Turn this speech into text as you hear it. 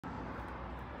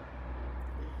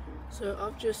So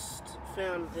I've just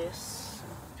found this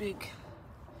big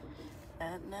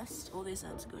ant nest. All these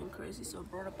ants are going crazy, so I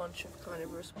brought a bunch of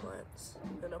carnivorous plants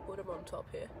and I put them on top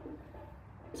here.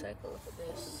 Take a look at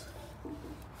this.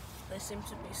 They seem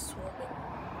to be swarming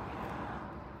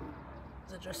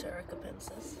the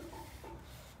Nepenthes,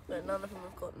 but none of them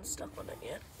have gotten stuck on it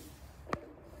yet.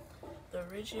 The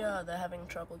Regia, they're having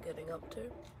trouble getting up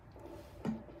to.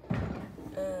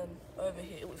 And over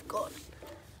here we've got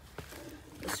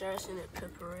the Sarracenia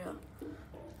purpurea.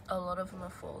 A lot of them are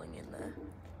falling in there.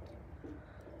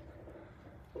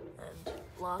 And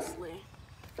lastly,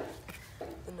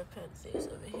 the Nepenthes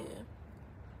over here,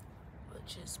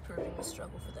 which is proving a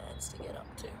struggle for the ants to get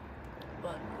up to.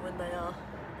 But when they are,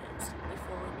 they're instantly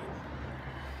falling in.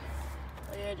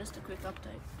 Oh yeah, just a quick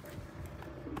update.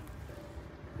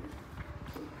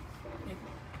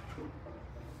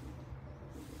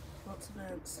 Lots of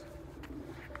ants.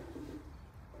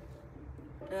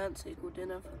 Ants equal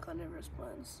dinner for Carnivorous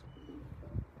Plants.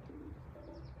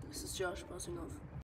 This is Josh buzzing off.